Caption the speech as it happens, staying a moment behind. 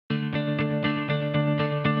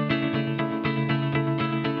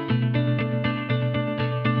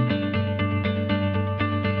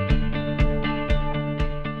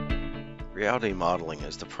Reality modeling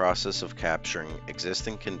is the process of capturing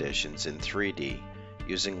existing conditions in 3D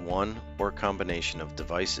using one or a combination of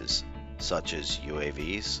devices, such as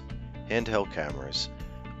UAVs, handheld cameras,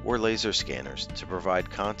 or laser scanners to provide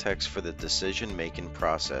context for the decision-making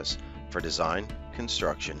process for design,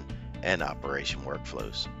 construction, and operation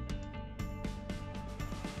workflows.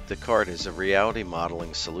 Descartes is a reality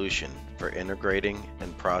modeling solution for integrating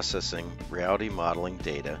and processing reality modeling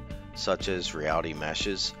data such as reality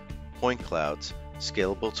meshes, point clouds,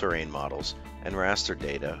 scalable terrain models, and raster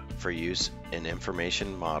data for use in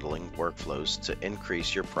information modeling workflows to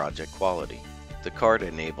increase your project quality. Descartes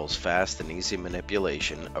enables fast and easy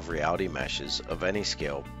manipulation of reality meshes of any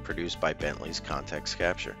scale produced by Bentley's Context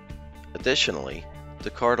Capture. Additionally,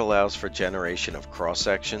 Descartes allows for generation of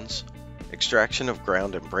cross-sections, extraction of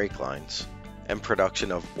ground and break lines, and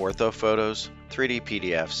production of orthophotos, 3D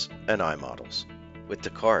PDFs, and iModels. With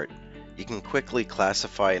Descartes, you can quickly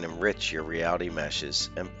classify and enrich your reality meshes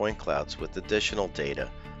and point clouds with additional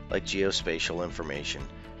data like geospatial information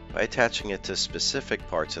by attaching it to specific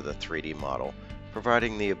parts of the 3D model,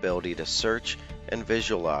 providing the ability to search and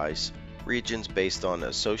visualize regions based on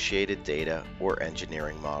associated data or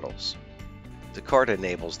engineering models. Descartes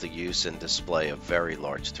enables the use and display of very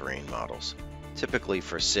large terrain models, typically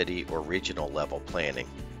for city or regional level planning,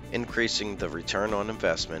 increasing the return on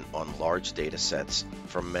investment on large data sets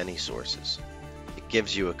from many sources. It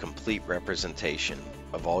gives you a complete representation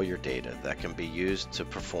of all your data that can be used to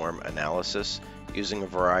perform analysis using a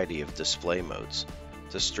variety of display modes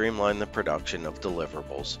to streamline the production of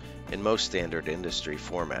deliverables in most standard industry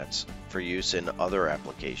formats for use in other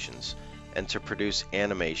applications and to produce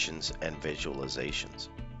animations and visualizations.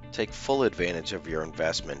 Take full advantage of your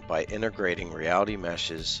investment by integrating reality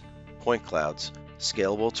meshes, point clouds,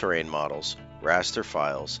 scalable terrain models, raster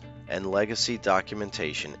files, and legacy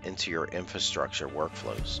documentation into your infrastructure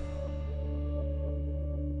workflows.